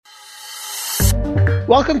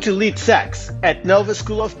Welcome to Lead Sachs at Nova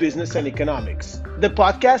School of Business and Economics, the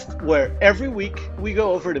podcast where every week we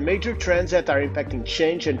go over the major trends that are impacting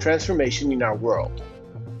change and transformation in our world.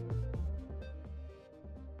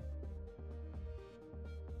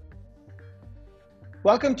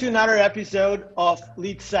 Welcome to another episode of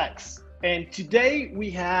Lead Sachs. And today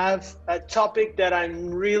we have a topic that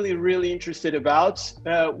I'm really interested about,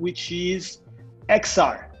 which is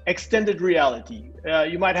XR, extended reality.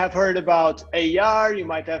 You might have heard about AR, you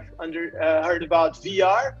might have heard about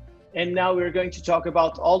VR, and now we're going to talk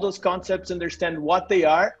about all those concepts, understand what they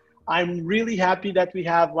are. I'm really happy that we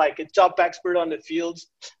have like a top expert on the field.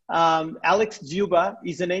 Alex Dziuba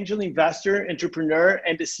is an angel investor, entrepreneur,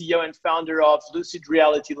 and the CEO and founder of Lucid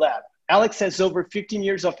Reality Lab. Alex has over 15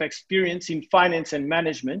 years of experience in finance and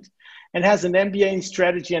management and has an MBA in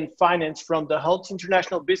strategy and finance from the Hult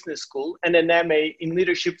International Business School and an MA in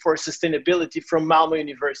leadership for sustainability from Malmö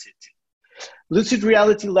University. Lucid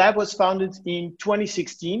Reality Lab was founded in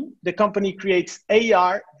 2016. The company creates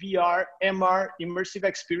AR, VR, MR, immersive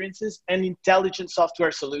experiences, and intelligent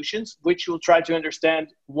software solutions, which we'll try to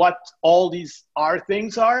understand what all these R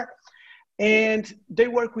things are. And they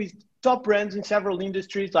work with top brands in several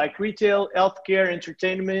industries like retail, healthcare,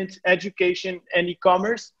 entertainment, education, and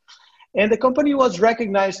e-commerce. And the company was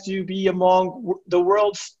recognized to be among the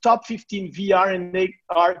world's top 15 VR and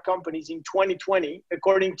AR companies in 2020,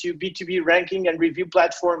 according to B2B ranking and review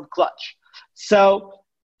platform Clutch. So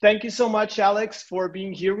thank you so much, Alex, for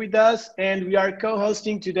being here with us. And we are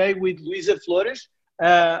co-hosting today with Luisa Flores,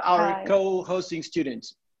 our Hi. co-hosting student.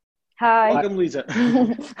 Hi. Welcome, Luisa.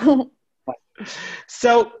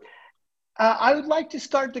 So I would like to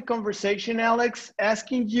start the conversation, Alex,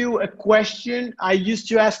 asking you a question I used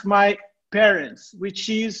to ask my parents, which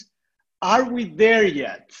is, are we there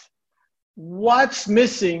yet? What's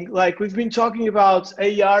missing? Like, we've been talking about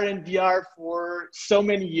AR and VR for so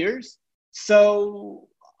many years. So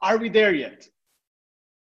are we there yet?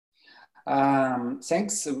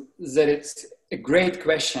 Thanks. That it's a great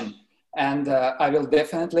question. And I will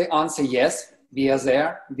definitely answer yes, we are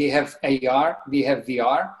there. We have AR, we have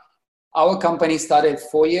VR. Our company started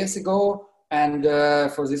 4 years ago, and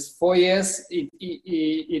for these 4 years, it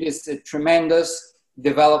is a tremendous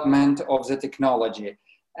development of the technology.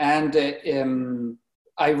 And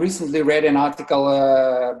I recently read an article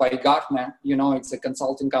by Gartner. You know, it's a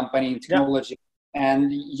consulting company in technology,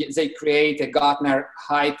 and they create a Gartner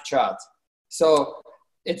hype chart. So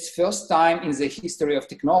it's first time in the history of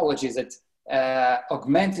technology that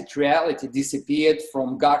augmented reality disappeared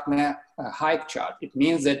from Gartner hype chart. It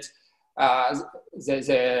means that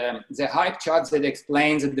the hype chart that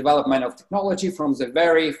explains the development of technology from the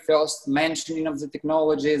very first mentioning of the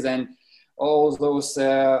technologies and all those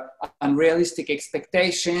unrealistic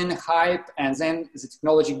expectation, hype, and then the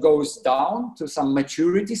technology goes down to some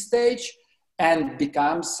maturity stage and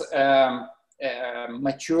becomes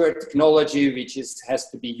mature technology, which has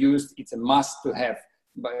to be used. It's a must to have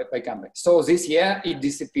by company. So this year it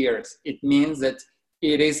disappears. It means that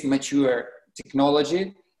it is mature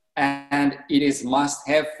technology, and it is must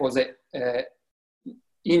have for the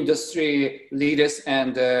industry leaders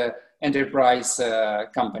and enterprise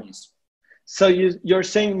companies. So you're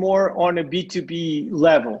saying more on a B2B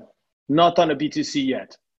level, not on a B2C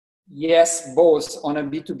yet? Yes, both on a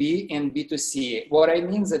B2B and B2C. What I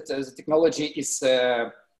mean is that the technology is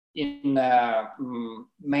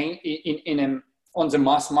on the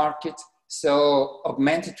mass market. So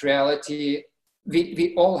augmented reality,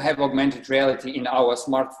 we all have augmented reality in our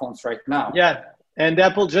smartphones right now. Yeah, and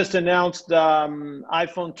Apple just announced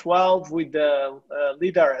iPhone 12 with the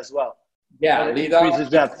LiDAR as well. Yeah, LiDAR increases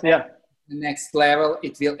depth. Yeah, the next level,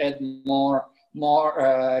 it will add more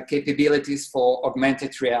capabilities for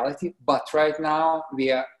augmented reality. But right now, we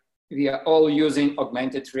are all using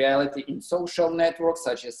augmented reality in social networks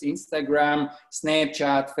such as Instagram,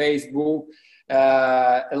 Snapchat, Facebook.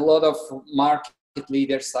 A lot of market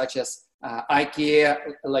leaders such as IKEA,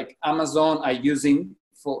 like Amazon, are using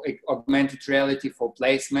for augmented reality for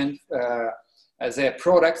placement as their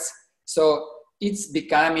products. So it's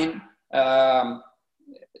becoming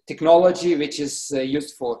technology which is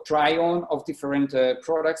used for try-on of different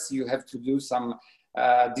products. You have to do some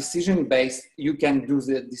decision based. You can do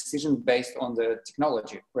the decision based on the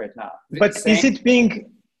technology right now. But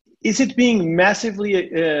is it being massively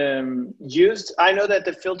used? I know that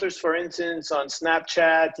the filters, for instance, on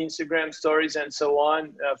Snapchat, Instagram stories, and so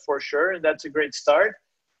on, for sure, that's a great start.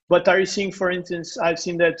 But are you seeing, for instance, I've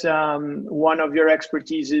seen that one of your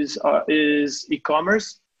expertise is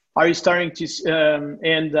e-commerce. Are you starting to,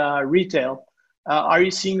 and retail, are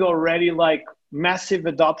you seeing already like massive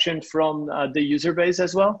adoption from the user base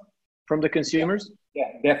as well? from the consumers?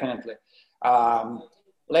 Yeah, definitely.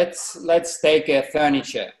 Let's take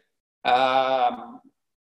furniture.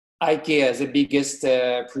 IKEA is the biggest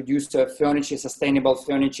producer of furniture, sustainable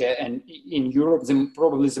furniture, and in Europe,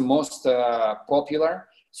 probably the most popular.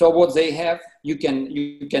 So what they have, you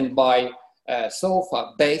can buy a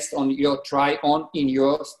sofa based on your try-on in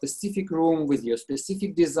your specific room with your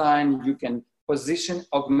specific design. You can position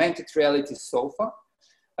augmented reality sofa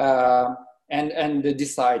and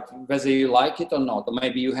decide whether you like it or not, or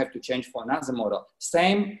maybe you have to change for another model.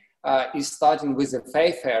 Same is starting with the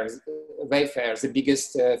Wayfair, the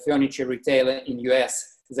biggest furniture retailer in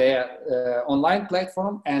US. Their online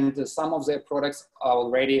platform, and some of their products are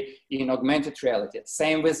already in augmented reality.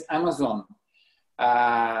 Same with Amazon.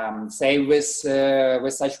 Same with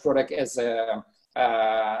such product as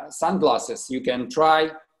sunglasses. You can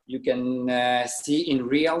try, you can see in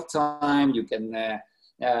real time, you can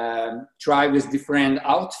try with different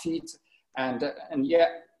outfits, and yeah,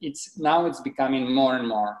 it's becoming more and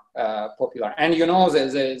more popular. And you know,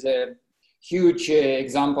 the huge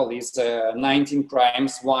example is 19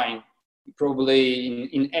 Crimes wine. Probably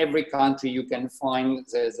in every country you can find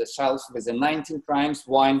the shelf with the 19 Crimes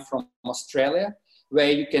wine from Australia,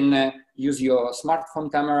 where you can use your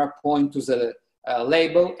smartphone camera, point to the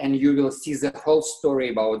label, and you will see the whole story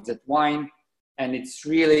about that wine. And it's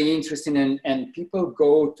really interesting, and people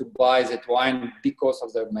go to buy that wine because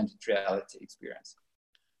of the augmented reality experience.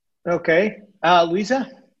 Okay. Luisa?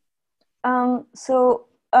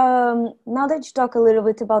 Now that you talk a little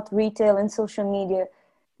bit about retail and social media,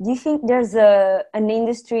 do you think there's an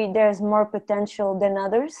industry there's more potential than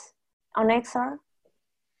others on XR?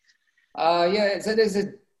 Yeah, that is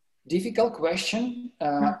a difficult question.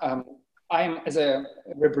 I'm as a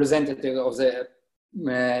representative of the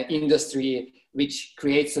industry which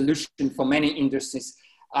creates solutions for many industries.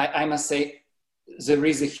 I must say there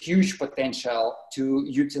is a huge potential to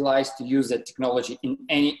use that technology in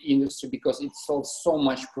any industry because it solves so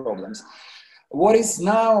much problems. What is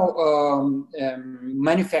now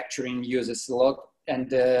manufacturing uses a lot, and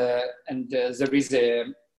there is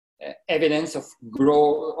evidence of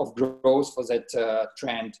growth for that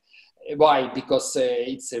trend. Why? Because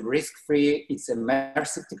it's a risk-free, it's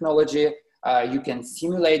immersive technology. You can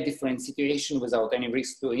simulate different situations without any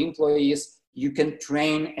risk to employees. You can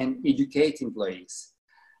train and educate employees.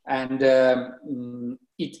 And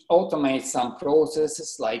it automates some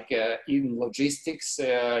processes, like in logistics,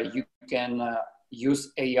 you can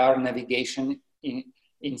use AR navigation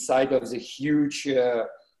inside of the huge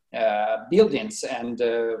buildings, and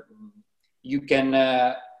you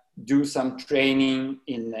can do some training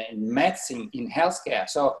in medicine, in healthcare.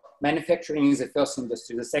 So manufacturing is the first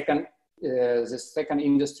industry. The second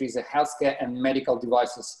industry is the healthcare and medical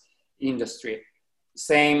devices industry.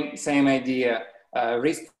 Same idea,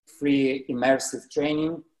 risk-free immersive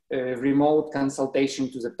training, remote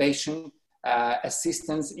consultation to the patient,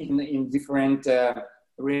 assistance in different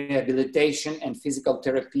rehabilitation and physical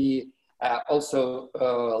therapy, also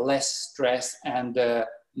less stress and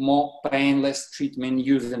more painless treatment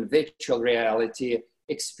using virtual reality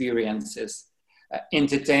experiences.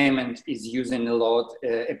 Entertainment is using a lot,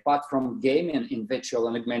 apart from gaming in virtual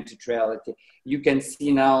and augmented reality. You can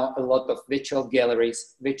see now a lot of virtual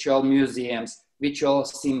galleries, virtual museums, virtual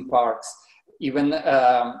theme parks, even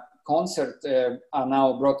concerts are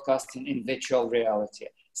now broadcasting in virtual reality.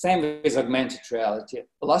 Same with augmented reality.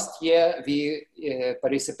 Last year, we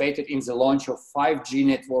participated in the launch of 5G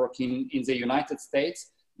network in the United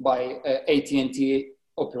States by AT&T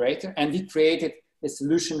operator, and we created a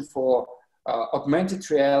solution for augmented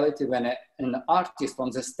reality when an artist on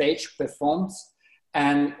the stage performs,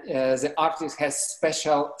 and the artist has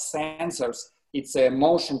special sensors. It's a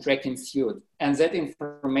motion tracking suit, and that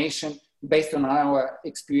information based on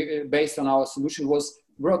our solution was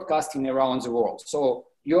broadcasting around the world. So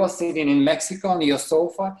you're sitting in Mexico on your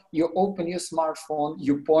sofa, you open your smartphone,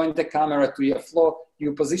 you point the camera to your floor,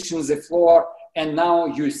 you position the floor, and now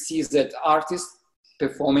you see that artist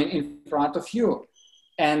performing in front of you.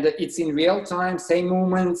 And it's in real time, same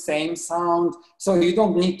movement, same sound. So you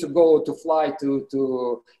don't need to fly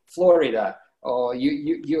to Florida, or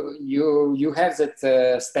you have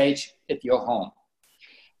that stage at your home.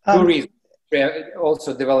 Tourism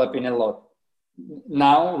also developing a lot.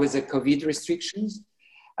 Now with the COVID restrictions,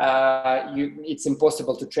 it's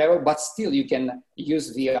impossible to travel, but still you can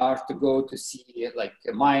use VR to go to see like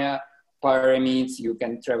Maya, pyramids, you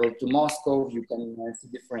can travel to Moscow, you can see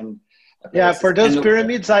different Yeah, places. for those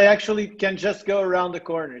pyramids, I actually can just go around the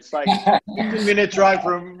corner. It's like 15-minute drive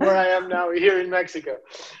from where I am now here in Mexico.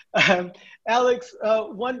 Alex,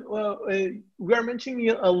 we are mentioning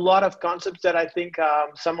a lot of concepts that I think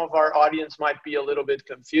some of our audience might be a little bit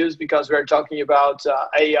confused because we're talking about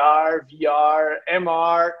AR, VR,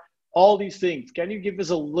 MR, all these things. Can you give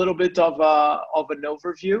us a little bit of an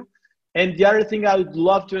overview? And the other thing I would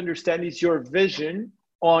love to understand is your vision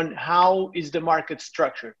on how is the market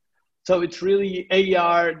structured. So it's really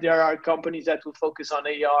AR. There are companies that will focus on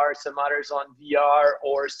AR, some others on VR,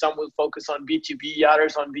 or some will focus on B2B,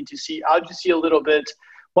 others on B2C. How do you see a little bit,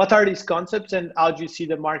 what are these concepts and how do you see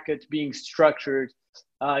the market being structured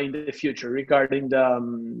in the future regarding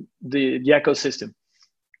the ecosystem?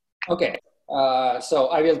 Okay, so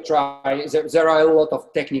I will try, there are a lot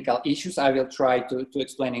of technical issues. I will try to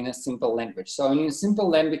explain in a simple language. So in a simple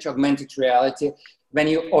language, augmented reality, when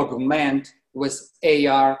you augment with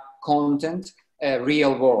AR content,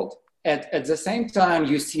 real world. At the same time,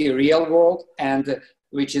 you see real world and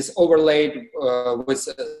which is overlaid with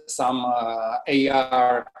some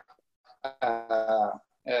AR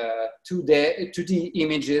 2D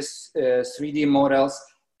images, 3D models,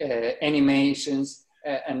 animations,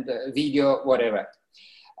 and video, whatever.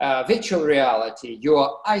 Virtual reality, you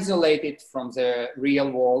are isolated from the real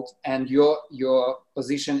world and your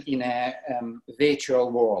position in a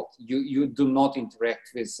virtual world. You do not interact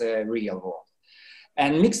with the real world.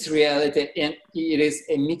 And mixed reality, and it is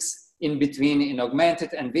a mix in between in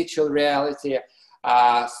augmented and virtual reality.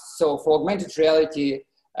 So for augmented reality,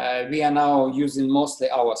 we are now using mostly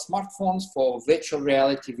our smartphones. For virtual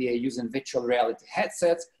reality, we are using virtual reality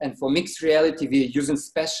headsets. And for mixed reality, we are using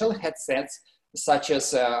special headsets such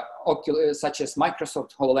as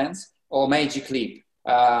Microsoft HoloLens or Magic Leap.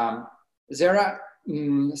 There are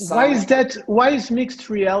some... Why is mixed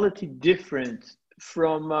reality different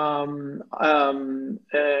from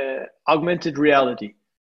augmented reality?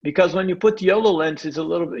 Because when you put the HoloLens, it's a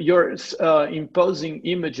little bit, you're imposing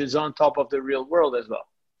images on top of the real world as well.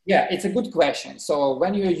 Yeah, it's a good question. So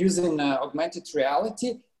when you're using augmented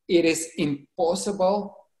reality, it is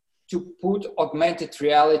impossible to put augmented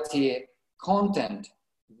reality content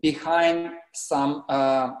behind some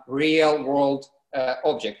real world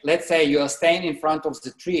object. Let's say you are staying in front of the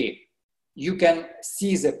tree. You can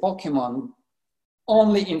see the Pokemon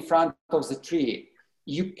only in front of the tree.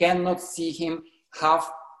 You cannot see him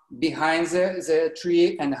half behind the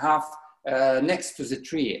tree and half next to the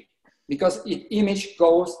tree, because the image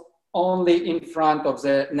goes only in front of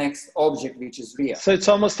the next object, which is real. So it's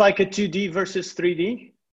almost like a 2D versus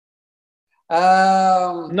 3D?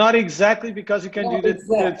 Not exactly, because you can do the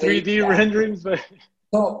 3D renderings, but...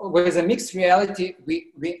 So with a mixed reality,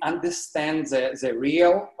 we understand the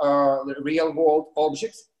real world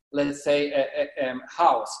objects, let's say a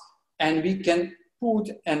house, and we can put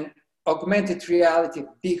an augmented reality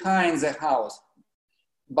behind the house,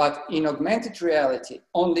 but in augmented reality,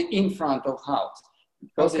 only in front of house.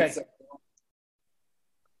 Okay.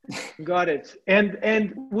 Got it.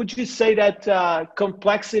 And would you say that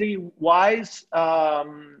complexity-wise,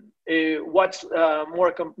 what's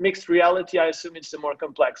more mixed reality? I assume it's the more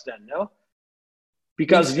complex then, no?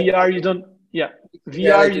 Because VR, you don't. Yeah,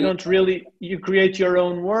 VR, you don't really. You create your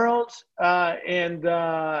own world, and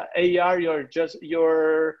AR, you're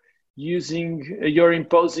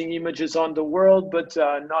imposing images on the world, but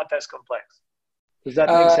not as complex. Does that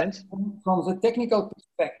make sense? From the technical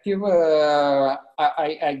perspective,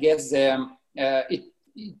 I guess it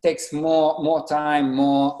takes more time,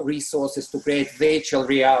 more resources to create virtual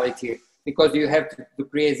reality, because you have to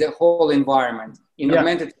create the whole environment. In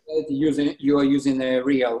augmented reality, you are using a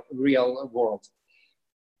real world.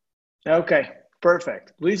 Okay,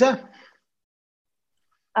 perfect. Luisa?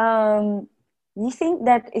 You think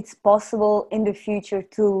that it's possible in the future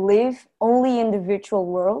to live only in the virtual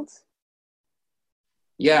world?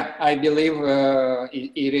 Yeah, I believe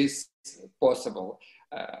it is possible.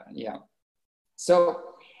 Yeah. So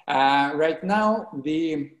right now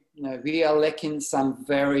we are lacking some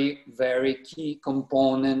very, very key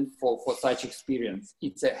component for such experience.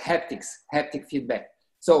 It's a haptic feedback.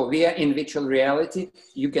 So we are in virtual reality.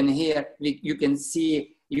 You can hear, you can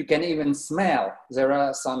see, you can even smell. There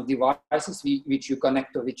are some devices which you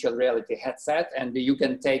connect to virtual reality headset, and you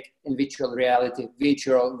can take in virtual reality,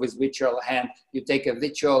 with virtual hand, you take a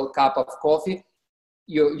virtual cup of coffee,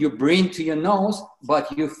 you bring to your nose,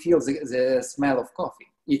 but you feel the smell of coffee.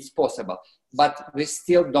 It's possible, but we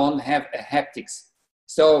still don't have a haptics.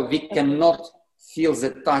 So we cannot feel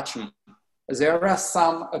the touching. There are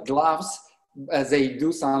some gloves they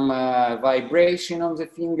do some vibration on the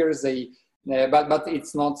fingers. But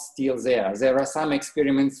it's not still there. There are some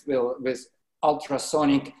experiments with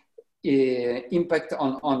ultrasonic impact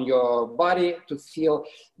on your body to feel,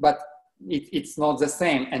 but it's not the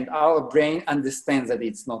same. And our brain understands that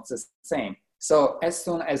it's not the same. So as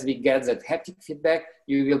soon as we get that haptic feedback,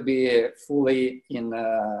 you will be fully in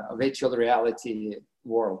a virtual reality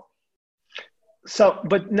world. So,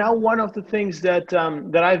 but now one of the things that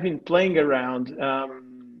that I've been playing around,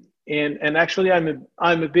 and actually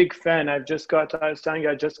I'm a big fan. I was telling you,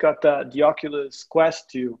 I just got the Oculus Quest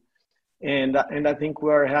 2, and I think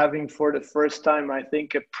we're having for the first time, I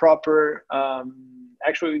think, a proper,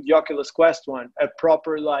 actually the Oculus Quest 1, a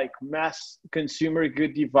proper like mass consumer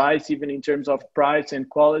good device, even in terms of price and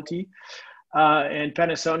quality. And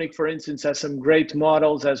Panasonic, for instance, has some great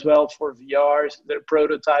models as well for VRs. They're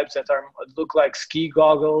prototypes that look like ski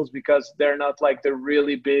goggles because they're not like the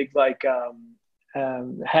really big like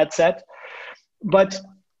headset. But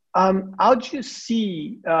how do you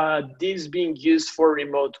see this being used for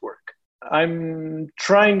remote work? I'm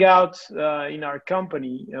trying out in our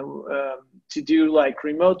company to do like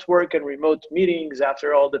remote work and remote meetings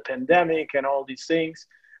after all the pandemic and all these things.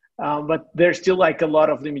 But there's still like a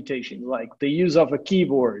lot of limitations, like the use of a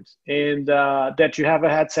keyboard and that you have a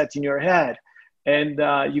headset in your head and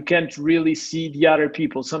you can't really see the other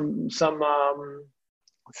people. Some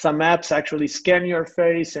apps actually scan your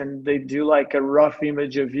face and they do like a rough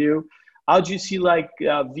image of you. How do you see like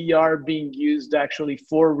VR being used actually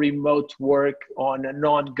for remote work on an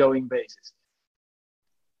ongoing basis?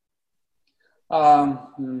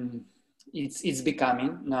 It's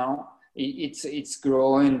becoming now. It's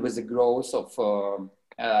growing with the growth of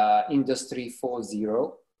Industry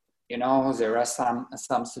 4.0. You know, there are some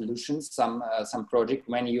solutions, some project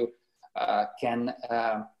when you can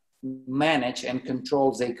manage and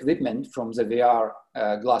control the equipment from the VR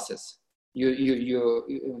glasses.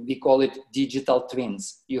 We call it digital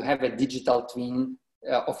twins. You have a digital twin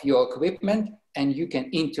of your equipment, and you can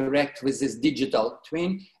interact with this digital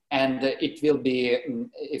twin, and it will be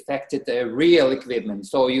affected real equipment.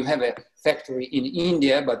 So you have a factory in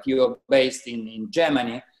India, but you are based in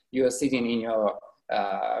Germany. You are sitting in your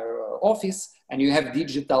office, and you have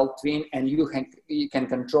digital twin, and you can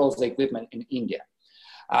control the equipment in India.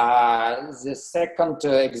 The second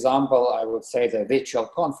example, I would say, the virtual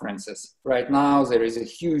conferences. Right now, there is a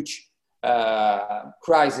huge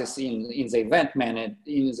crisis in the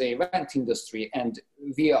event industry, and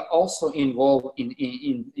we are also involved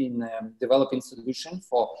in developing solutions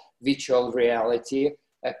for virtual reality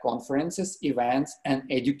conferences, events, and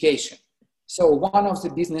education. So one of the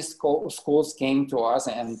business schools came to us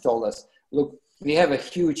and told us, look, we have a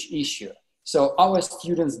huge issue. So our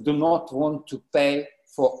students do not want to pay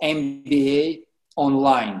for MBA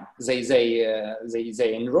online.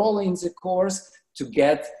 They enroll in the course to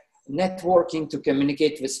get networking, to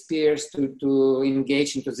communicate with peers, to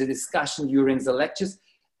engage into the discussion during the lectures,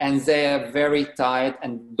 and they are very tired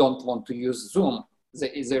and don't want to use Zoom.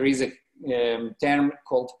 There is a term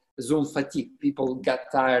called Zoom fatigue. People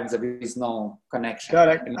get tired, there is no connection.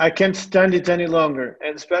 God, I can't stand it any longer.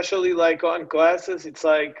 And especially like on classes, it's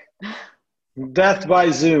like death by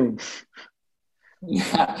Zoom.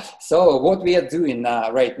 Yeah. So what we are doing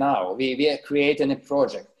right now, we are creating a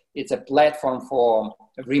project. It's a platform for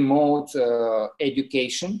remote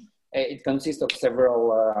education. It consists of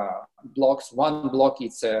several blocks. One block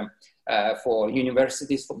is for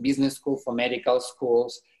universities, for business schools, for medical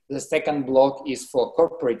schools. The second block is for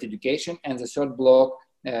corporate education. And the third block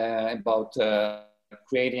about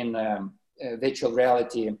creating virtual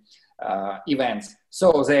reality events.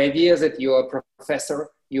 So the idea is that you are a professor,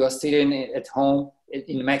 you are sitting at home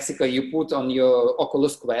in Mexico, you put on your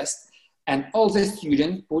Oculus Quest, and all the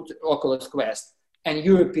students put Oculus Quest, and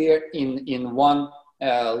you appear in one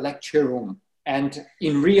lecture room. And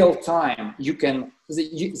in real time,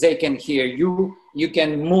 they can hear you, you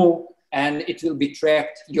can move, and it will be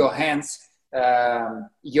tracked, your hands,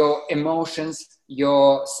 your emotions,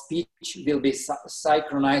 your speech will be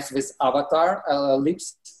synchronized with avatar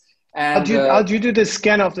lips. And how do you do the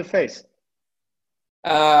scan of the face?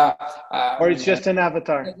 Or it's just an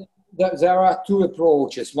avatar? There are two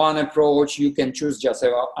approaches. One approach, you can choose just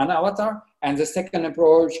an avatar. And the second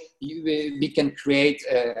approach, we can create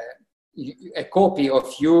a copy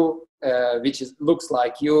of you, which looks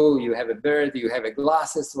like you. You have a beard, you have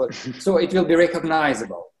glasses. So it will be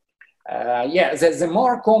recognizable. Yeah, the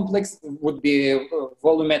more complex would be a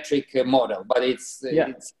volumetric model, but it's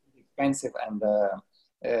expensive and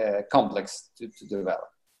complex to develop.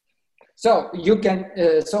 So you can,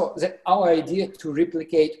 our idea to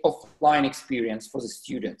replicate offline experience for the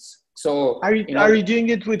students. So are you doing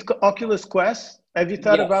it with Oculus Quest? Have you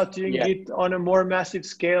thought about doing it on a more massive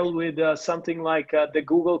scale with something like the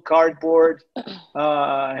Google Cardboard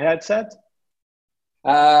headset?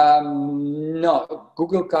 No,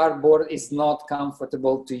 Google Cardboard is not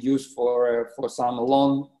comfortable to use for some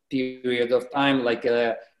long period of time, like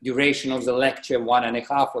a duration of the lecture,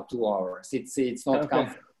 1.5 or 2 hours. It's not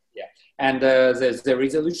comfortable. Yeah, and the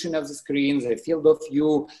resolution of the screen, the field of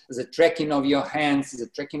view, the tracking of your hands, the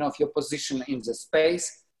tracking of your position in the space,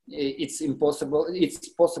 it's impossible. It's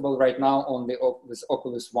possible right now on the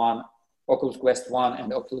Oculus One, Oculus Quest 1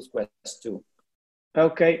 and Oculus Quest 2.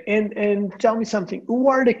 Okay, and tell me something. Who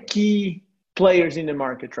are the key players in the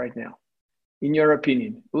market right now, in your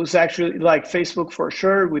opinion? Who's actually, like Facebook for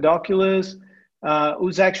sure with Oculus?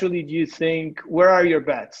 Who's actually, do you think, where are your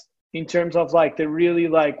bets in terms of like the really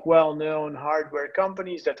like well-known hardware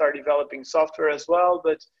companies that are developing software as well,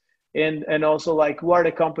 but and also like who are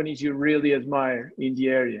the companies you really admire in the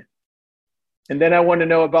area? And then I want to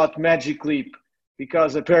know about Magic Leap,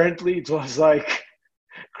 because apparently it was like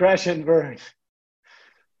crash and burn.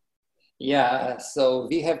 Yeah, so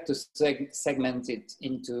we have to segment it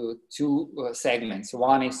into two segments.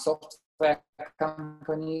 One is software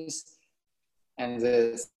companies, and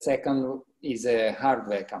the second is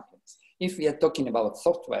hardware companies. If we are talking about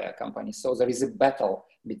software companies, so there is a battle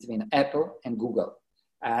between Apple and Google.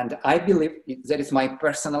 And I believe, that is my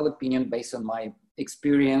personal opinion based on my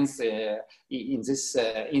experience in this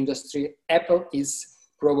industry, Apple is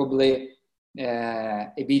probably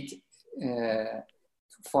a bit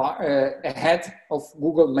far ahead of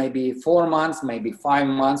Google, maybe 4 months, maybe 5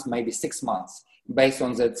 months, maybe 6 months, based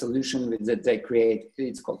on the solution that they create.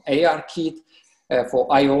 It's called ARKit for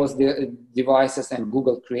iOS devices, and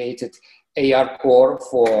Google created AR Core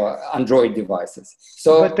for Android devices.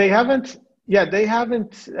 So, but they haven't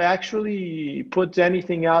actually put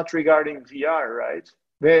anything out regarding VR, right?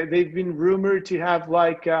 They've been rumored to have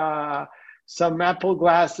like some Apple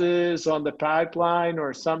glasses on the pipeline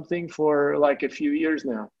or something for like a few years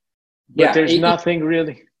now. But there's nothing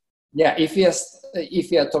really. Yeah, if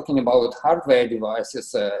you are talking about hardware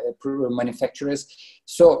devices, manufacturers,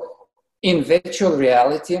 so in virtual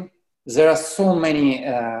reality, there are so many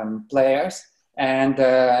players, and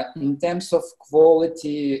in terms of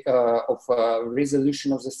quality of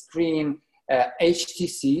resolution of the screen,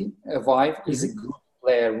 HTC Vive is a good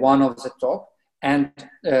player, one of the top. And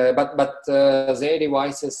but their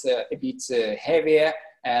devices a bit heavier,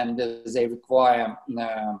 and they require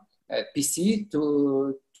PC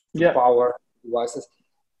to power devices.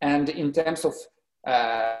 And in terms of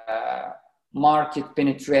market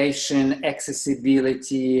penetration,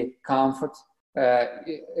 accessibility, comfort,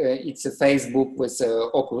 it's a Facebook with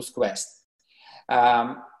Oculus Quest.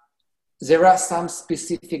 There are some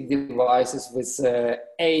specific devices with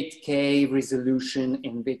 8K resolution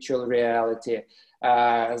in virtual reality.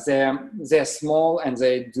 They're small, and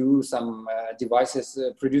they do some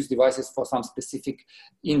produce devices for some specific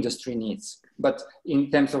industry needs. But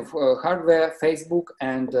in terms of hardware, Facebook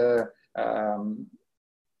and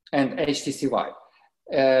HTC Vive.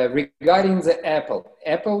 Regarding the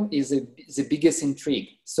Apple is the biggest intrigue.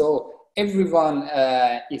 So everyone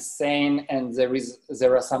is saying, and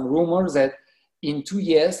there are some rumors that in 2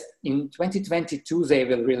 years, in 2022, they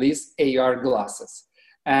will release AR glasses.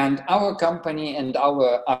 And our company and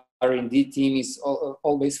our R&D team is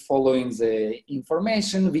always following the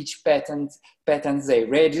information, which patents they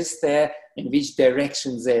register, in which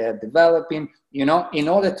direction they are developing, in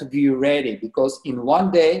order to be ready. Because in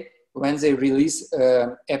one day, when they release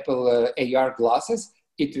Apple AR glasses,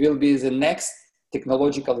 it will be the next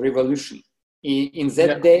technological revolution. In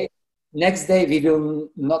that day, next day, we will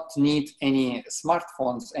not need any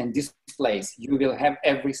smartphones and displays. You will have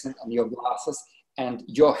everything on your glasses, and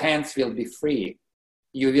your hands will be free.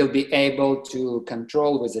 You will be able to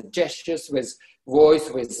control with the gestures, with voice,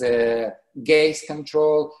 with gaze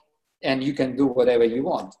control, and you can do whatever you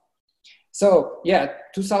want. So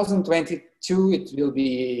 2022, it will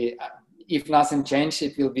be, if nothing changes,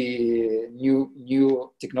 it will be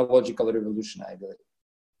new technological revolution, I believe.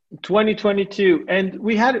 2022, and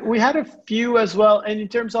we had a few as well. And in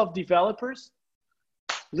terms of developers,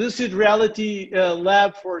 Lucid Reality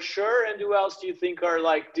Lab for sure. And who else do you think are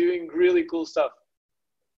like doing really cool stuff?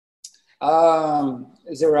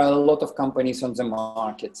 There are a lot of companies on the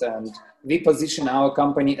market, and we position our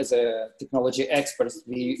company as a technology experts.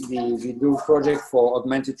 We do projects for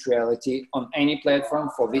augmented reality on any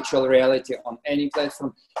platform, for virtual reality on any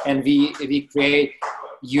platform, and we create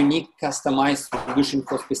unique customized solution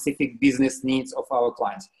for specific business needs of our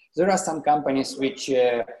clients. There are some companies which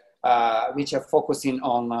which are focusing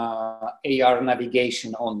on AR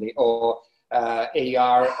navigation only, or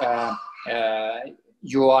AR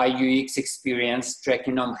UI UX experience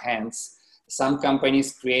tracking on hands. Some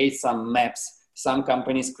companies create some maps. Some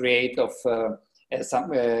companies create of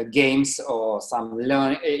some games or some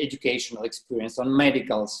educational experience on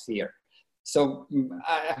medical sphere. So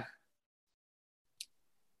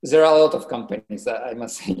there are a lot of companies, I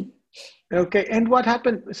must say. Okay, and what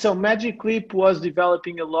happened? So Magic Leap was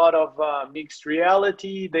developing a lot of mixed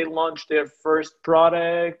reality. They launched their first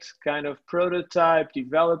product, kind of prototype,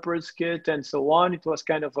 developers kit, and so on. It was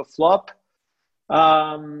kind of a flop.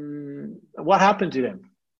 What happened to them?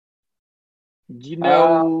 Do you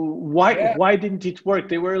know why? Yeah. Why didn't it work?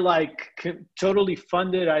 They were like totally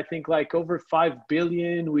funded. I think like over 5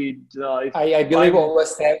 billion with. I believe over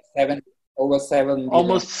 7 billion.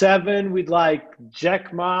 Almost 7 with like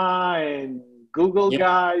Jack Ma and Google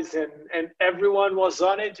guys, and everyone was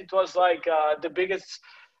on it. It was like the biggest,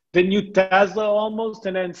 the new Tesla almost,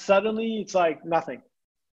 and then suddenly it's like nothing.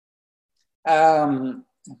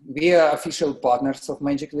 We are official partners of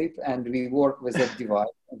Magic Leap, and we work with that device.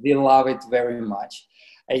 We love it very much.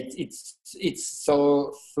 It's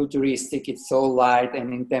so futuristic, it's so light,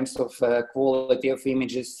 and in terms of quality of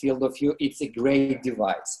images, field of view, it's a great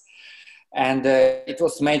device. And it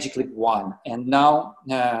was Magic Leap 1. And now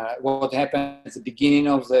what happened at the beginning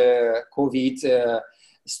of the COVID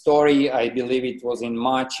story, I believe it was in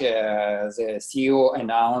March, the CEO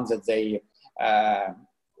announced that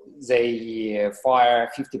they fire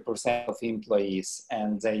 50% of employees,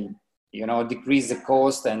 and they, decrease the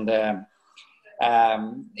cost. And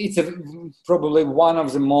it's probably one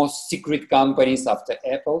of the most secret companies after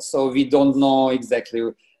Apple. So we don't know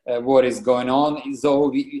exactly what is going on.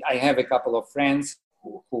 So I have a couple of friends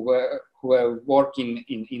who were working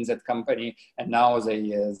in that company, and now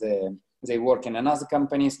they work in another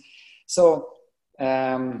companies. So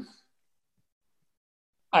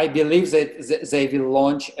I believe that they will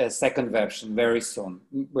launch a second version very soon.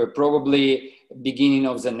 We're probably beginning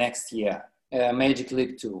of the next year, Magic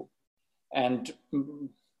Leap 2. And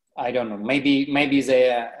I don't know, maybe they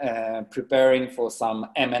are preparing for some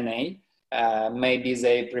M&A. Maybe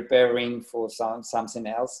they preparing for something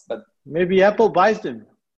else, but maybe Apple buys them.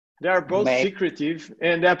 They are both secretive,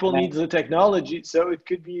 and Apple needs the technology, so it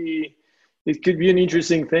could be an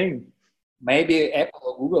interesting thing. Maybe Apple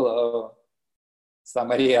or Google or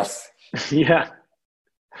somebody else. Yeah.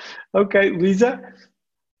 Okay, Lisa.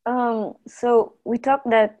 So we talked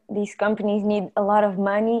that these companies need a lot of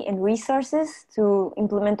money and resources to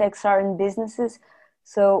implement XR in businesses.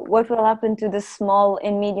 So what will happen to the small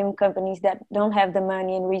and medium companies that don't have the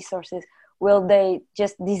money and resources? Will they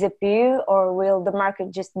just disappear, or will the market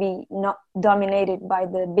just be not dominated by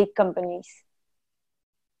the big companies?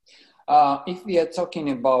 If we are talking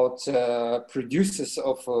about producers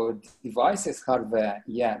of devices, hardware,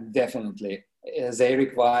 yeah, definitely. They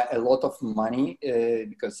require a lot of money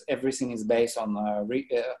because everything is based on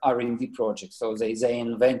R&D projects. So they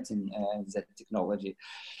inventing that technology.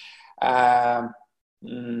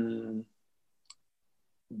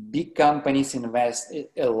 Big companies invest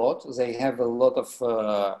a lot. They have a lot of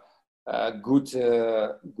good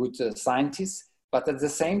scientists. But at the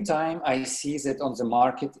same time, I see that on the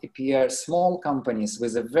market appear small companies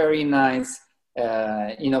with a very nice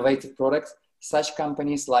innovative products, such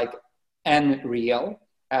companies like Nreal,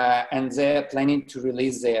 and they're planning to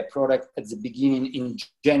release their product at the beginning in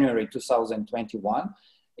January 2021.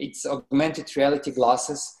 It's augmented reality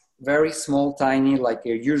glasses, very small, tiny, like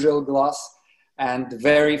a usual glass, and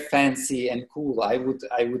very fancy and cool. I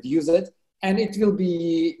would use it, and it will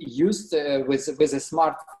be used with a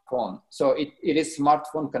smartphone. So it is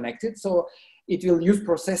smartphone connected. So it will use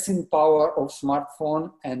processing power of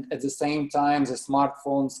smartphone, and at the same time, the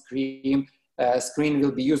smartphone screen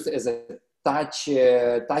will be used as a touch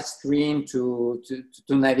screen to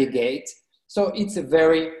navigate. So it's a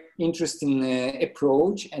very interesting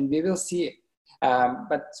approach, and we will see.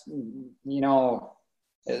 But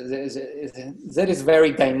that is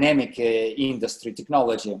very dynamic industry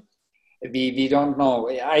technology. We don't know.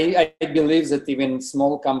 I believe that even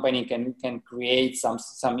small company can create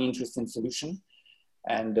some interesting solution,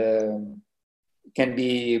 and can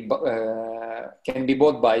be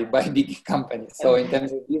bought by big companies. So in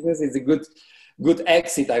terms of business, it's a good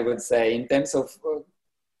exit, I would say. In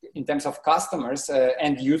terms of customers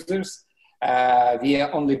and users, we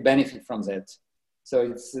only benefit from that.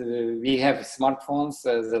 So we have smartphones.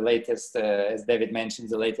 The latest, as David mentioned,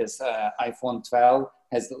 the latest iPhone 12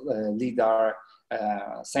 has LiDAR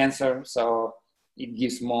sensor. So it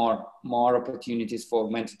gives more opportunities for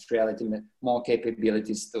augmented reality, more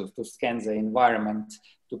capabilities to scan the environment,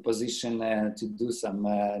 to position, to do some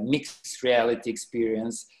mixed reality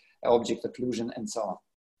experience, object occlusion, and so on.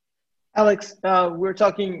 Alex, we're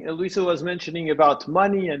talking, Luisa was mentioning about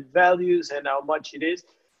money and values and how much it is.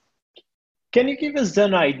 Can you give us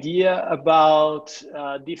an idea about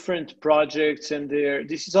different projects and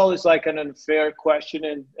this is always like an unfair question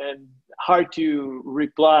and hard to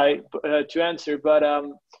reply, to answer, but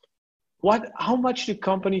how much do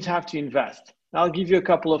companies have to invest? I'll give you a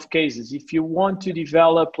couple of cases. If you want to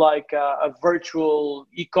develop like a virtual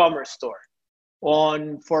e-commerce store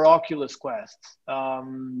for Oculus Quest,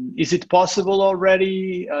 is it possible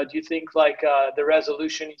already? Do you think like the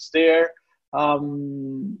resolution is there?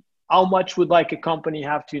 How much would like a company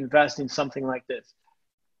have to invest in something like this?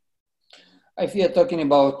 If you're talking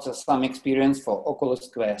about some experience for Oculus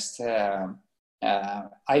Quest,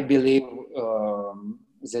 I believe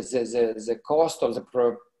the cost of the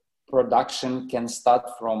production can start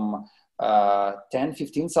from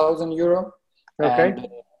 10,000-15,000 euro. Okay.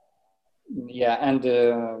 And,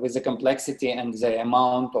 with the complexity and the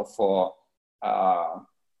amount of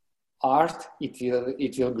art,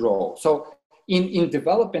 it will grow. So in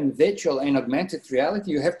developing virtual and augmented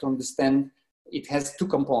reality, you have to understand it has two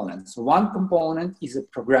components. One component is a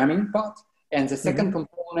programming part, and the second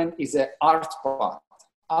component is an art part.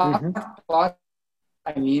 Art part,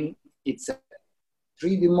 I mean, it's a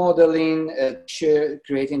 3D modeling,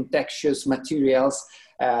 creating textures, materials,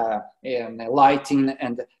 and lighting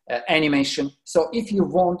and animation. So if you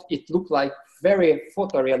want it look like very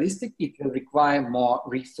photorealistic, it will require more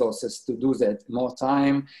resources to do that, more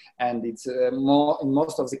time, and it's more, in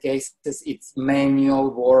most of the cases, it's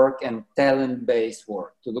manual work and talent-based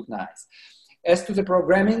work to look nice. As to the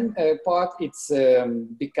programming part, it's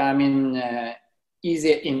becoming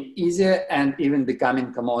easier and even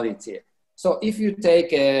becoming commodity. So if you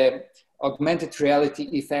take augmented reality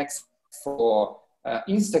effects for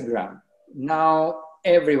Instagram, now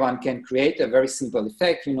everyone can create a very simple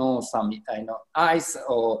effect, some eyes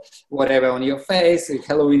or whatever on your face, a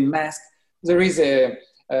Halloween mask. There is a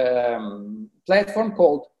platform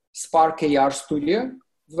called Spark AR Studio.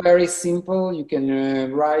 Very simple. You can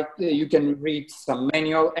you can read some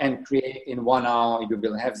manual and create in 1 hour. You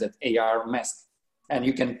will have that AR mask, and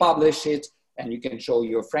you can publish it, and you can show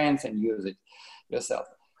your friends and use it yourself.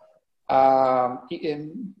 For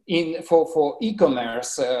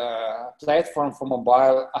e-commerce platform for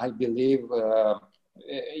mobile, I believe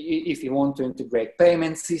if you want to integrate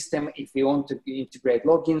payment system, if you want to integrate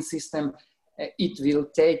login system, it will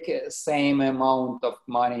take same amount of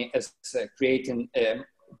money as creating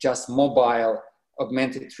just mobile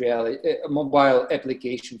augmented reality, mobile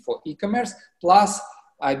application for e-commerce. Plus,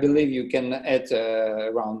 I believe you can add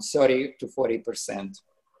around 30 to 40%.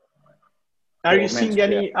 Are you seeing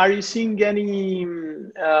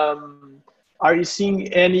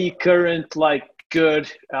any current like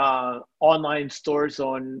good online stores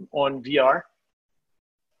on VR?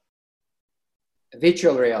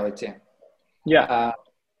 Virtual reality. Yeah.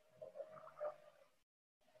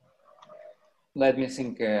 Let me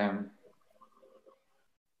think.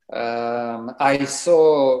 I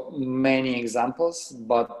saw many examples,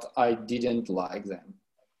 but I didn't like them.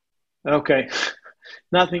 Okay.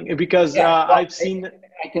 Nothing, because I've seen.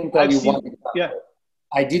 I can tell you one example. Yeah.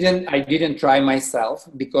 I didn't try myself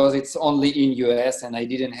because it's only in US and I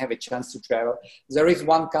didn't have a chance to travel. There is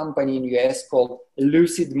one company in US called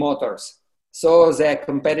Lucid Motors. So they're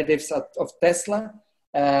competitors of Tesla,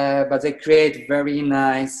 but they create very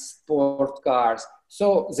nice sport cars.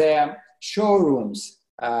 So their showrooms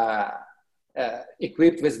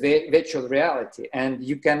equipped with virtual reality, and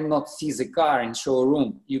you cannot see the car in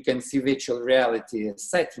showroom. You can see virtual reality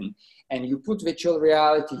setting, and you put virtual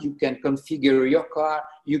reality, you can configure your car,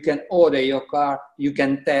 you can order your car, you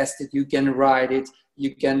can test it, you can ride it,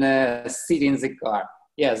 you can sit in the car.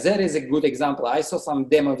 Yeah, that is a good example. I saw some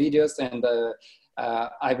demo videos and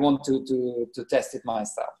I want to test it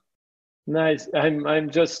myself. Nice.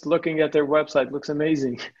 I'm just looking at their website. Looks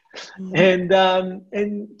amazing. And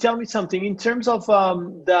tell me something in terms of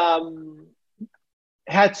the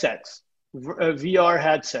headsets, VR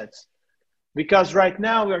headsets, because right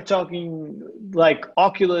now we're talking like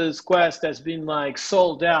Oculus Quest has been like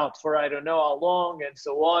sold out for I don't know how long and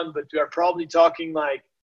so on, but we are probably talking like,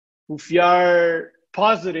 if we are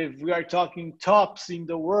positive, we are talking tops in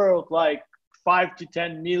the world, like 5 to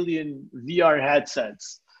 10 million VR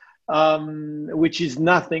headsets. Which is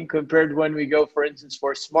nothing compared when we go, for instance,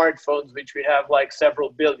 for smartphones, which we have like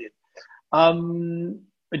several billion.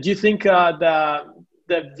 Do you think the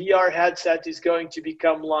VR headset is going to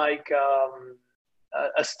become like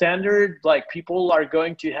a standard, like people are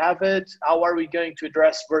going to have it? How are we going to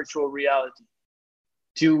address virtual reality?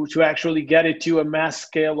 to actually get it to a mass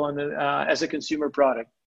scale on as a consumer product?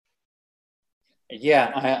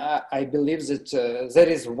 Yeah, I believe that that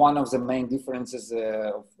is one of the main differences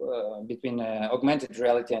between augmented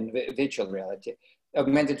reality and virtual reality.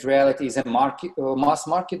 Augmented reality is a market, mass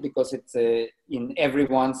market, because it's in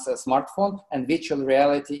everyone's smartphone, and virtual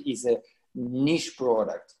reality is a niche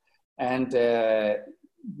product. And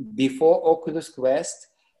before Oculus Quest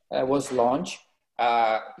was launched,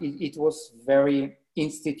 it was very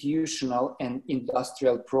institutional and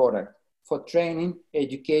industrial product for training,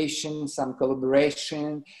 education, some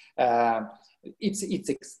collaboration. It's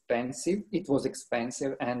expensive. It was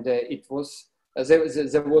expensive, and it was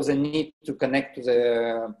there was a need to connect to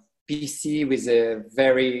the PC with a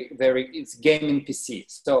it's gaming PC.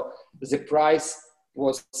 So the price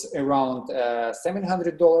was around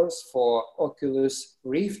 $700 for Oculus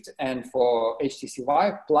Rift and for HTC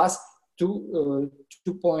Vive, plus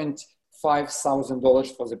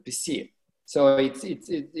 $2,500 for the PC. So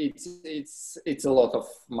it's a lot of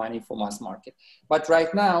money for mass market. But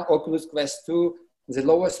right now, Oculus Quest 2, the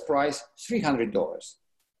lowest price, $300.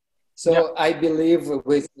 So yeah. I believe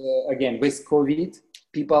with COVID,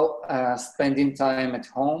 people spending time at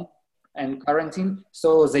home and quarantine,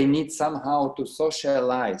 so they need somehow to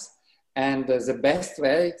socialize. And the best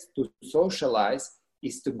way to socialize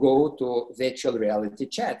is to go to virtual reality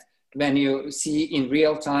chat. When you see in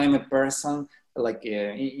real time a person, like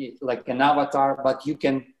an avatar, but you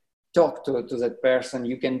can talk to that person,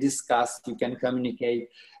 you can discuss, you can communicate,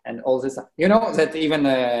 and all this. You know that even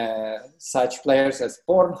such players as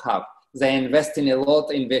Pornhub, they invest in a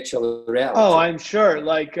lot in virtual reality. Oh, I'm sure.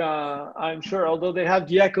 I'm sure. Although they have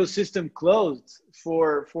the ecosystem closed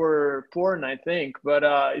for porn, I think, but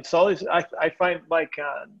it's always I find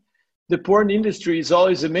the porn industry is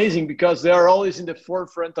always amazing because they are always in the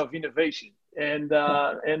forefront of innovation. And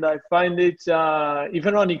I find it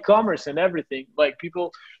even on e-commerce and everything, like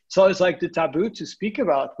people, it's always like the taboo to speak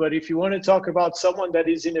about. But if you want to talk about someone that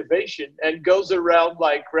is innovation and goes around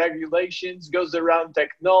like regulations, goes around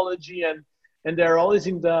technology, and they're always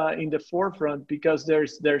in the forefront because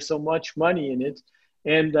there's so much money in it.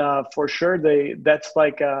 And for sure, that's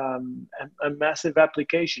like a massive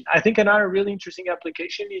application. I think another really interesting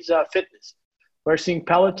application is fitness. We're seeing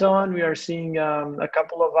Peloton. We are seeing a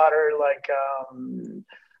couple of other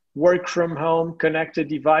workout from home connected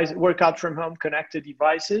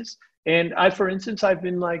devices. And for instance, I've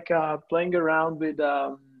been playing around with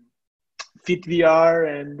FitVR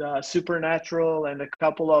and Supernatural and a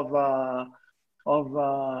couple of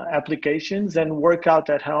applications and workout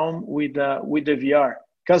at home with the VR,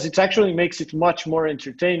 because it actually makes it much more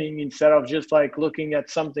entertaining instead of just like looking at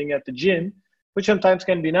something at the gym, which sometimes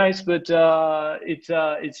can be nice, but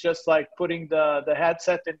it's just like putting the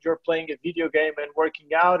headset and you're playing a video game and working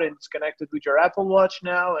out, and it's connected with your Apple Watch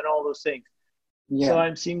now and all those things. Yeah. So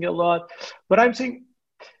I'm seeing a lot, but I'm seeing,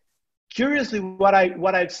 curiously, what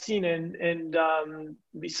I've seen, and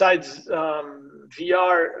besides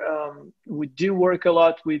VR, we do work a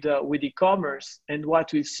lot with e-commerce, and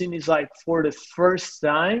what we've seen is like for the first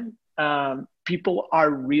time, people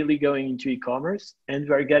are really going into e-commerce, and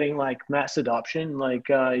we're getting like mass adoption. Like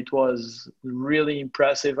it was really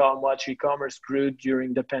impressive how much e-commerce grew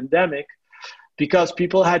during the pandemic, because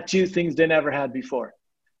people had two things they never had before,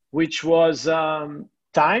 which was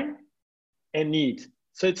time and need.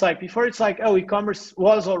 So it's like before, it's like, oh, e-commerce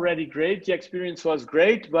was already great, the experience was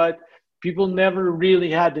great, but people never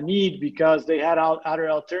really had the need because they had other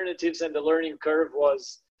alternatives, and the learning curve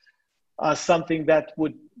was something that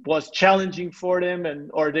was challenging for them,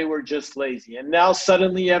 or they were just lazy. And now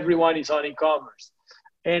suddenly everyone is on e-commerce.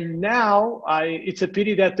 And now it's a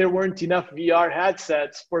pity that there weren't enough VR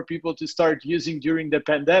headsets for people to start using during the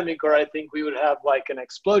pandemic, or I think we would have like an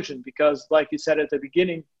explosion, because like you said at the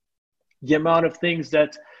beginning, the amount of things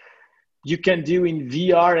that you can do in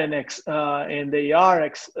VR and AR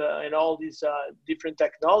and all these different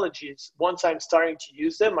technologies, once I'm starting to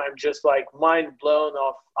use them, I'm just like mind blown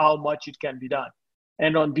of how much it can be done.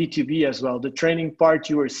 And on B2B as well, the training part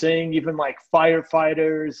you were saying, even like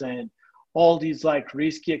firefighters and all these like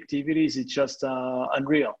risky activities, it's just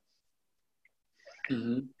unreal.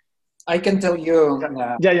 Mm-hmm. I can tell you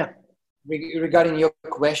yeah. Regarding your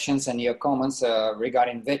questions and your comments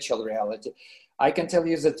regarding virtual reality, I can tell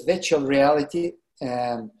you that virtual reality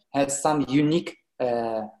has some unique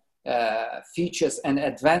features and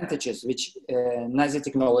advantages which Nazi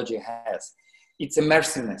technology has. It's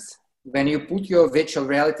immersiveness. When you put your virtual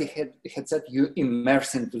reality headset, you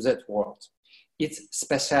immerse into that world. It's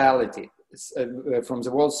speciality. It's from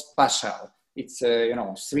the world spatial. It's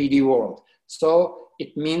 3D world. So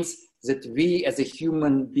it means that we as a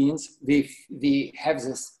human beings, we have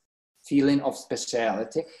this feeling of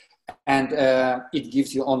speciality, and it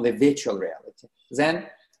gives you only virtual reality. Then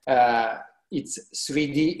it's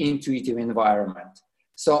 3D intuitive environment.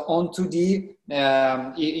 So on 2D,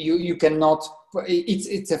 you cannot,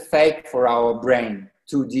 it's a fake for our brain,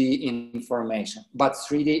 2D information, but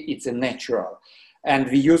 3D, it's a natural.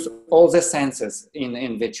 And we use all the senses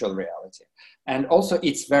in virtual reality. And also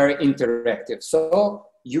it's very interactive. So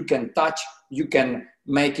you can touch, you can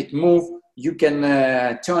make it move, you can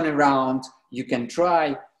turn around, you can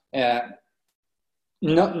try.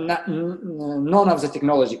 None of the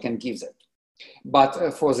technology can give that.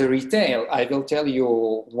 But for the retail, I will tell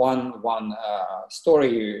you one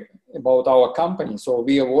story about our company. So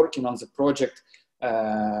we are working on the project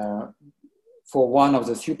for one of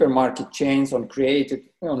the supermarket chains on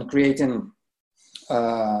creating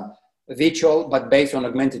virtual but based on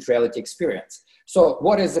augmented reality experience. So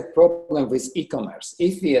what is the problem with e-commerce?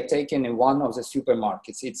 If we are taking in one of the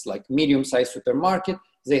supermarkets, it's like medium-sized supermarket,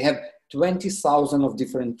 they have 20,000 of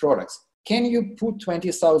different products. Can you put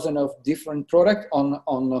 20,000 of different products on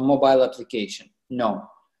a mobile application? No.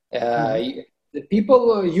 The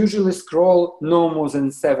people usually scroll no more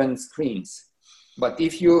than 7 screens. But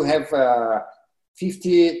if you have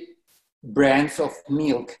 50 brands of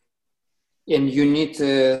milk and you need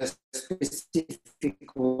a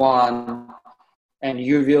specific one, and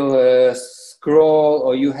you will scroll,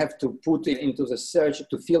 or you have to put it into the search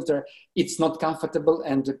to filter, it's not comfortable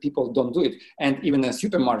and people don't do it. And even the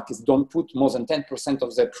supermarkets don't put more than 10%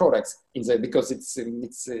 of their products in there because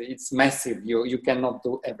it's massive. You cannot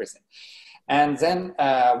do everything. And then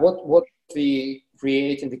what we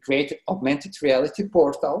created augmented reality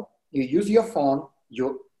portal. You use your phone,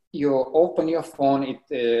 you open your phone,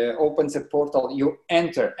 it opens a portal, you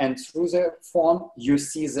enter, and through the phone, you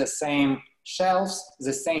see the same shelves,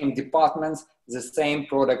 the same departments, the same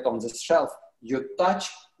product on the shelf. You touch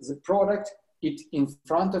the product, it in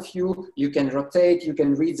front of you, you can rotate, you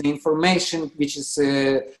can read the information which is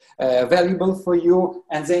valuable for you,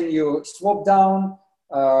 and then you swap down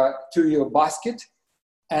to your basket,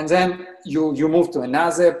 and then you move to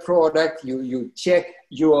another product, you check,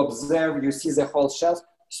 you observe, you see the whole shelf.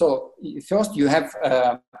 So first you have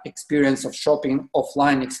experience of shopping,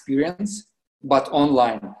 offline experience, but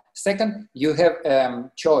online. Second, you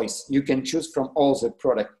have choice. You can choose from all the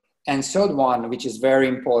product. And third one, which is very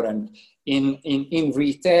important, in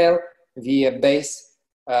retail, we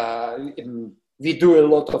do a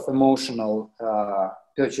lot of emotional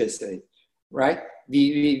purchasing, right?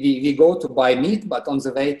 We go to buy meat, but on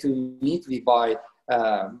the way to meat, we buy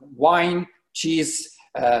wine, cheese,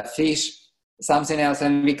 fish, something else,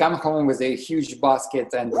 and we come home with a huge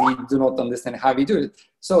basket and we do not understand how we do it.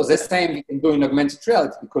 So the same we can do in augmented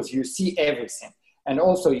reality because you see everything. And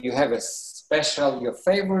also you have a special, your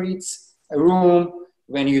favorites, a room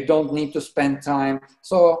when you don't need to spend time.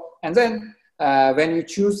 So, and then when you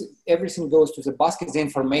choose, everything goes to the basket, the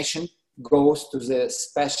information goes to the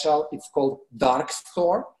special, it's called dark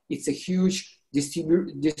store. It's a huge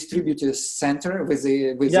distributor center with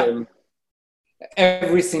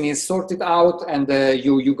everything is sorted out, and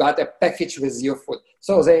you got a package with your food.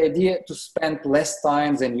 So the idea to spend less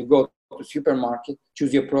time than you go to supermarket,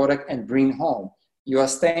 choose your product and bring home. You are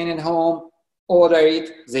staying at home, order it,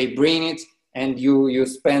 they bring it, and you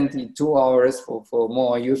spend 2 hours for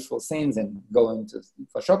more useful things than going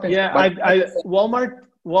for shopping. Yeah,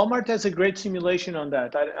 Walmart has a great simulation on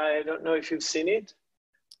that. I don't know if you've seen it.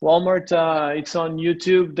 Walmart, it's on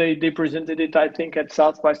YouTube. They presented it, I think, at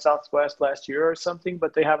South by Southwest last year or something.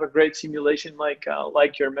 But they have a great simulation, like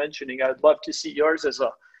you're mentioning. I'd love to see yours as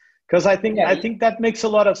well, because I think that makes a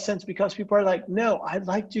lot of sense. Because people are like, no, I'd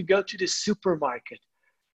like to go to the supermarket.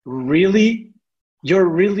 Really, you're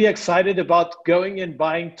really excited about going and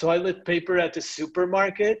buying toilet paper at the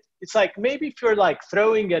supermarket? It's like maybe if you're like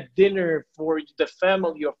throwing a dinner for the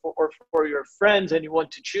family or for your friends, and you want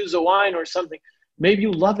to choose a wine or something. Maybe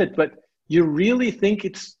you love it, but you really think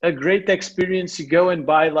it's a great experience to go and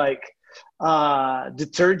buy like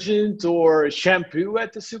detergent or shampoo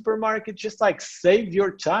at the supermarket. Just like save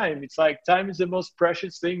your time. It's like time is the most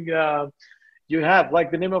precious thing you have.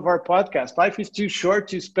 Like the name of our podcast, life is too short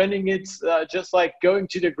to spending it just like going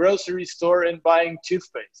to the grocery store and buying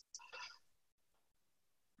toothpaste.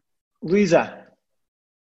 Luisa.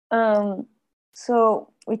 So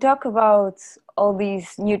we talk about all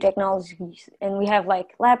these new technologies, and we have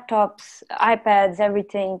like laptops, iPads,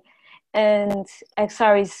 everything, and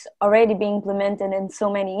XR is already being implemented in so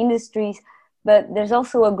many industries, but there's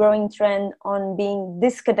also a growing trend on being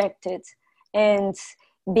disconnected and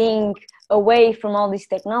being away from all these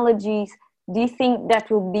technologies. Do you think that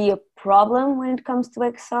will be a problem when it comes to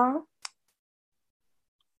XR?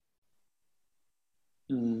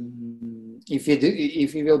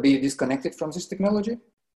 If you will be disconnected from this technology?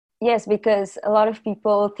 Yes, because a lot of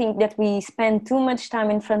people think that we spend too much time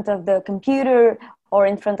in front of the computer or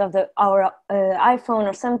in front of our iPhone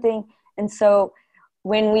or something. And so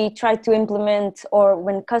when we try to implement, or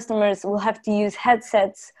when customers will have to use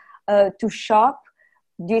headsets to shop,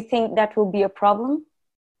 do you think that will be a problem?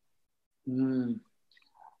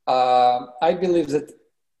 I believe that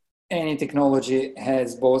any technology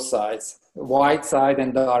has both sides, white side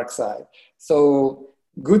and dark side. So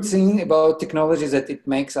good thing about technology is that it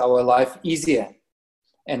makes our life easier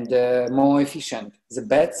and more efficient. The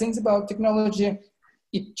bad things about technology,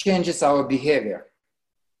 it changes our behavior.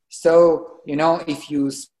 So, you know, if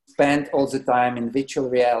you spend all the time in virtual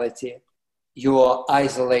reality, you are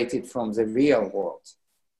isolated from the real world.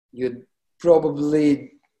 You're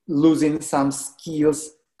probably losing some skills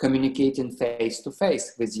communicating face to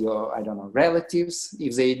face with your, I don't know, relatives,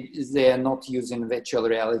 if they are not using virtual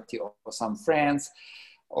reality, or some friends.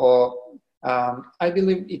 Or I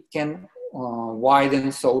believe it can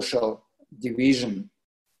widen social division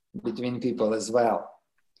between people as well.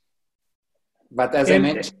 But as I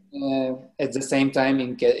mentioned, at the same time,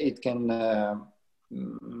 it can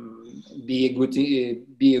be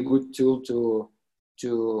a good tool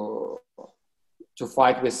to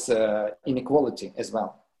fight with inequality as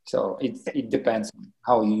well. So it depends on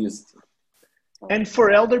how you use it. And for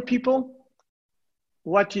elder people,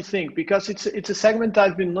 what do you think? Because it's a segment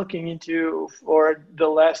I've been looking into for the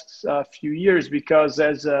last few years, because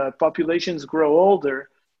as populations grow older,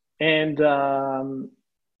 and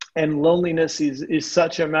loneliness is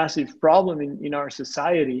such a massive problem in our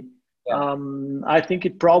society. Yeah. I think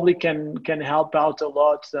it probably can help out a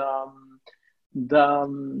lot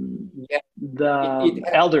the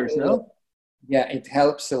elders, no? Yeah, it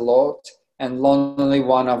helps a lot. And lonely,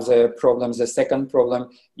 one of the problems. The second problem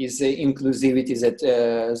is the inclusivity, that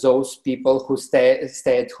those people who stay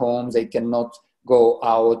at home, they cannot go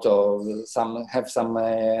out, or have some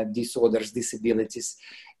disorders, disabilities.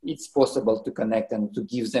 It's possible to connect and to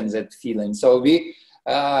give them that feeling. So we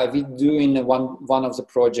doing one of the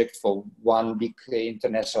projects for one big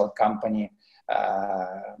international company.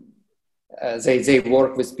 They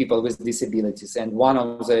work with people with disabilities, and one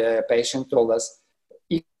of the patients told us,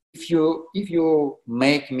 if you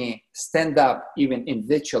make me stand up even in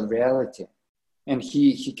virtual reality, and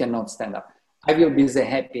he cannot stand up, I will be the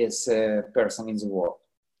happiest person in the world.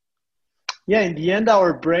 Yeah, in the end,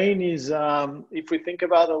 our brain is, if we think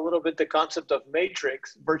about a little bit the concept of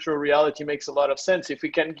matrix, virtual reality makes a lot of sense. If we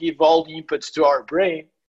can give all the inputs to our brain,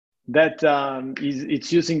 that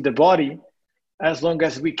it's using the body, as long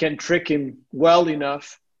as we can trick him well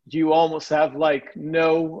enough, you almost have like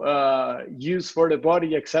no use for the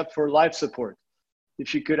body except for life support.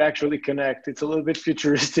 If you could actually connect, it's a little bit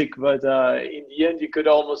futuristic, but in the end, you could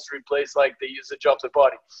almost replace like the usage of the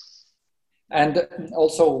body. And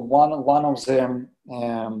also one of the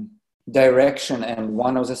direction and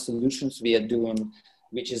one of the solutions we are doing,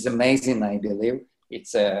 which is amazing, I believe,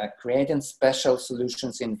 it's creating special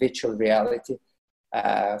solutions in virtual reality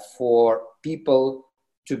for people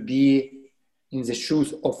to be in the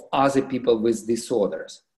shoes of other people with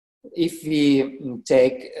disorders. If we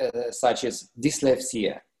take such as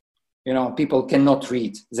dyslexia, you know, people cannot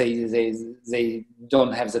read. They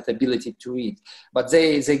don't have that ability to read, but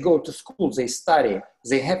they go to school, they study,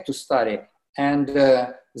 they have to study, and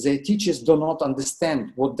the teachers do not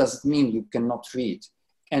understand what does it mean you cannot read.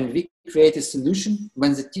 And we create a solution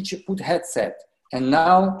when the teacher put headset, and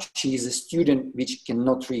now she is a student which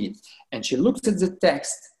cannot read, and she looks at the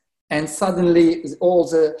text, and suddenly all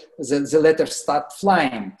the letters start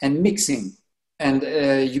flying and mixing, and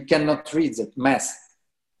you cannot read that mess.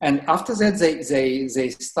 And after that, they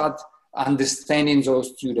start understanding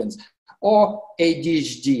those students. Or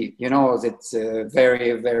ADHD, you know, that's a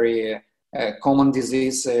very, very common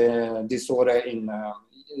disease, disorder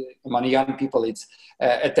among young people. It's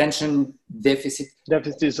attention deficit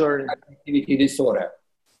disorder. Activity disorder.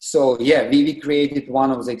 So yeah, we created one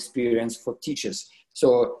of the experience for teachers.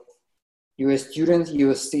 So you're a student,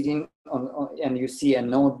 you're sitting on and you see a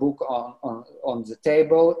notebook on the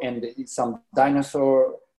table, and some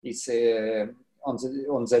dinosaur is on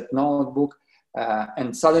that notebook,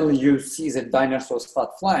 and suddenly you see the dinosaurs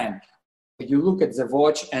start flying. You look at the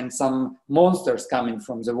watch, and some monsters coming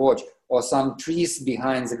from the watch, or some trees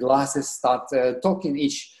behind the glasses start talking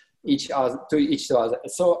each other.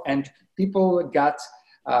 So, and people got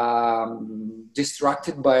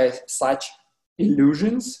distracted by such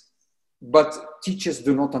illusions, but teachers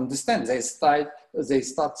do not understand. They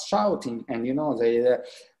start shouting, and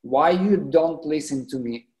why you don't listen to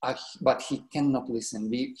me? But he cannot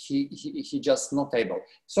listen. He just not able.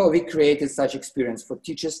 So we created such experience for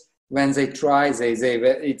teachers. When they try, it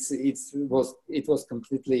was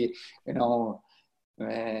completely,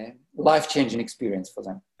 life-changing experience for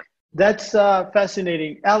them. That's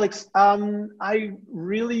fascinating. Alex, I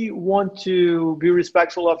really want to be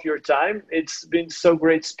respectful of your time. It's been so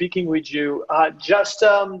great speaking with you. Just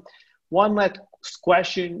one last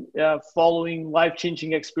question following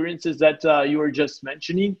life-changing experiences that you were just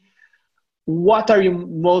mentioning. What are you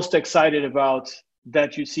most excited about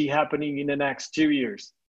that you see happening in the next 2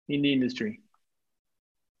 years in the industry?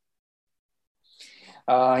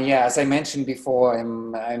 As I mentioned before,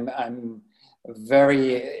 I'm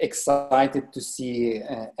very excited to see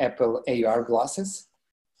Apple AR glasses,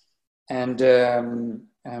 and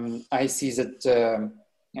I see that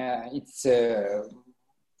it's a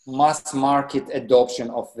mass market adoption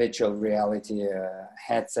of virtual reality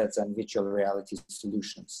headsets and virtual reality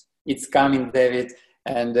solutions. It's coming, David,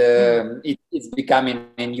 and it's becoming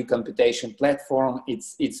a new computation platform.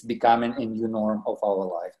 It's becoming a new norm of our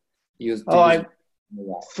life. I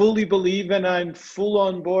fully believe, and I'm full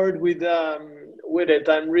on board with it.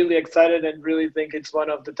 I'm really excited and really think it's one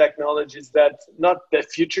of the technologies that, not the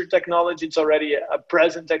future technology, it's already a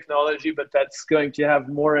present technology, but that's going to have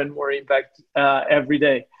more and more impact every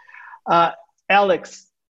day. Alex,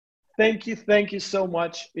 thank you so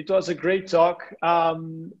much. It was a great talk.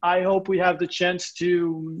 I hope we have the chance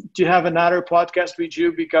to have another podcast with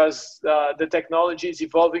you, because the technology is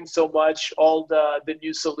evolving so much, all the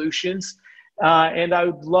new solutions. And I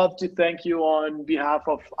would love to thank you on behalf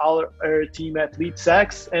of our team at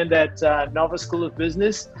LeadSax and at Nova School of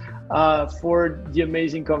Business for the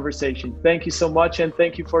amazing conversation. Thank you so much, and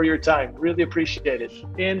thank you for your time. Really appreciate it.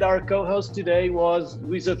 And our co-host today was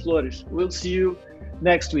Luisa Flores. We'll see you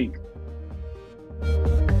next week.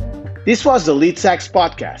 This was the LeadSax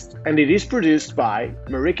podcast, and it is produced by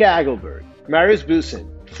Marika Agelberg, Marius Busen,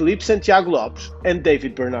 Felipe Santiago Lopes, and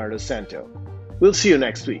David Bernardo Santo. We'll see you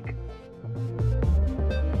next week.